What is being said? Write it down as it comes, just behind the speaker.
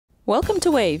Welcome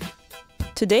to Wave.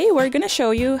 Today we're going to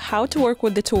show you how to work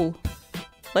with the tool.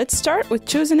 Let's start with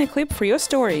choosing a clip for your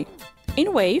story.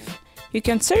 In Wave, you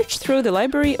can search through the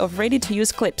library of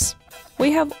ready-to-use clips.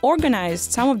 We have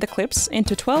organized some of the clips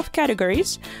into 12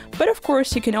 categories, but of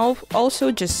course you can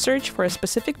also just search for a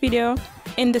specific video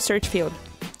in the search field.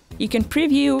 You can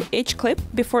preview each clip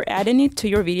before adding it to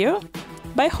your video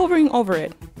by hovering over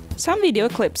it. Some video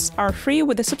clips are free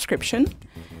with a subscription,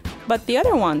 but the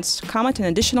other ones come at an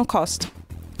additional cost.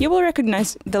 You will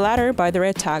recognize the latter by the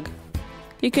red tag.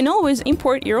 You can always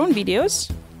import your own videos,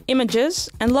 images,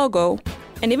 and logo,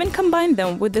 and even combine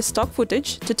them with the stock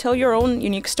footage to tell your own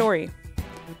unique story.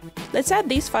 Let's add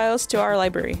these files to our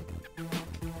library.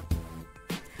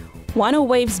 One of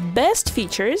Wave's best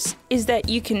features is that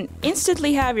you can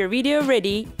instantly have your video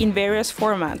ready in various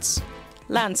formats: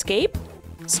 landscape,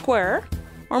 square,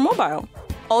 or mobile.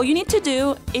 All you need to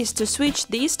do is to switch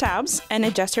these tabs and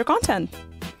adjust your content.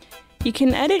 You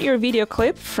can edit your video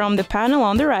clip from the panel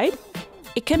on the right.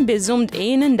 It can be zoomed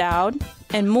in and out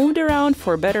and moved around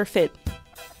for a better fit.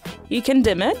 You can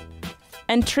dim it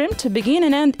and trim to begin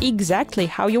and end exactly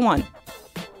how you want.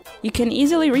 You can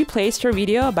easily replace your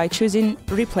video by choosing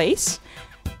Replace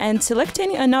and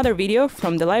selecting another video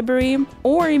from the library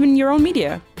or even your own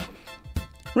media.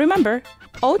 Remember,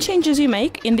 all changes you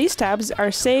make in these tabs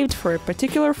are saved for a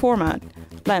particular format: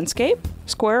 landscape,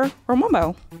 square, or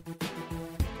mobile.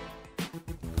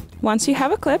 Once you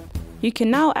have a clip, you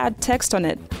can now add text on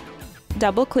it.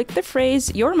 Double-click the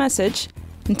phrase "your message"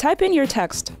 and type in your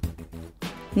text.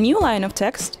 New line of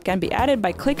text can be added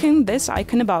by clicking this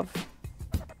icon above.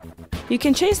 You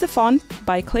can change the font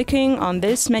by clicking on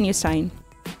this menu sign.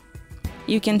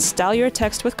 You can style your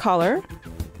text with color,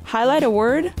 highlight a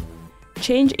word,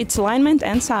 change its alignment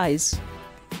and size.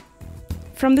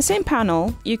 From the same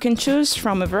panel, you can choose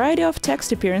from a variety of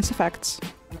text appearance effects.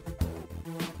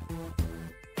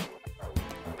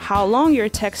 How long your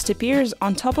text appears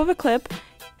on top of a clip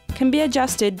can be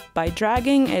adjusted by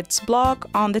dragging its block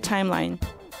on the timeline.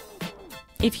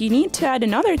 If you need to add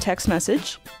another text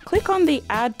message, click on the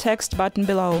Add Text button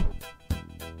below.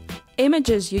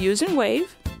 Images you use in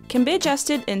Wave can be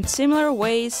adjusted in similar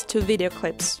ways to video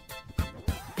clips.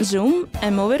 Zoom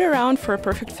and move it around for a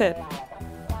perfect fit.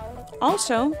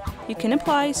 Also, you can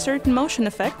apply certain motion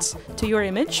effects to your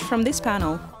image from this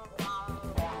panel.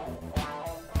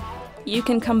 You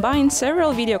can combine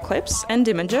several video clips and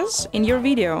images in your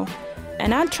video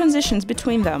and add transitions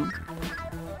between them.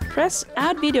 Press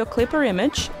Add Video Clip or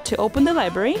Image to open the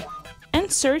library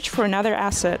and search for another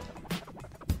asset.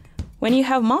 When you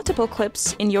have multiple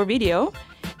clips in your video,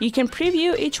 you can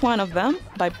preview each one of them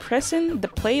by pressing the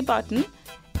play button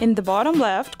in the bottom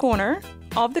left corner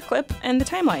of the clip and the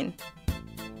timeline.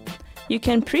 You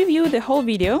can preview the whole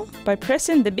video by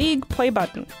pressing the big play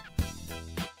button.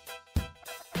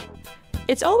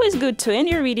 It's always good to end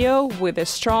your video with a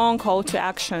strong call to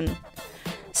action.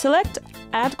 Select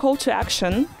Add Call to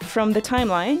Action from the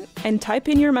timeline and type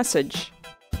in your message.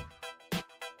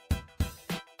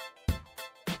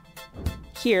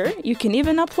 Here, you can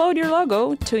even upload your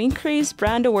logo to increase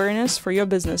brand awareness for your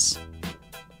business.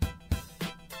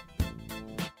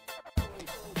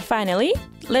 Finally,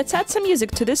 let's add some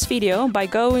music to this video by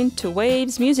going to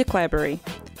Wave's music library.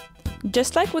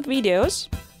 Just like with videos,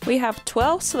 we have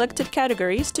 12 selected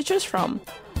categories to choose from,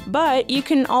 but you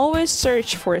can always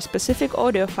search for a specific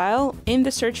audio file in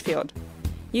the search field.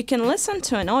 You can listen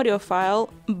to an audio file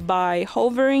by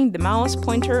hovering the mouse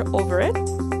pointer over it,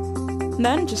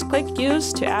 then just click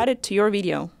Use to add it to your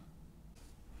video.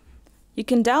 You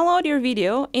can download your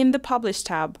video in the Publish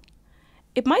tab.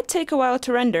 It might take a while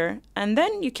to render, and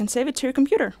then you can save it to your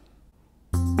computer.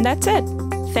 That's it!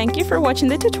 Thank you for watching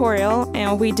the tutorial,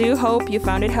 and we do hope you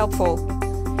found it helpful.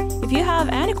 If you have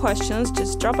any questions,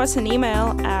 just drop us an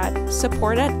email at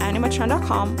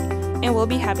support@animatron.com and we'll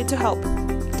be happy to help.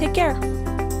 Take care!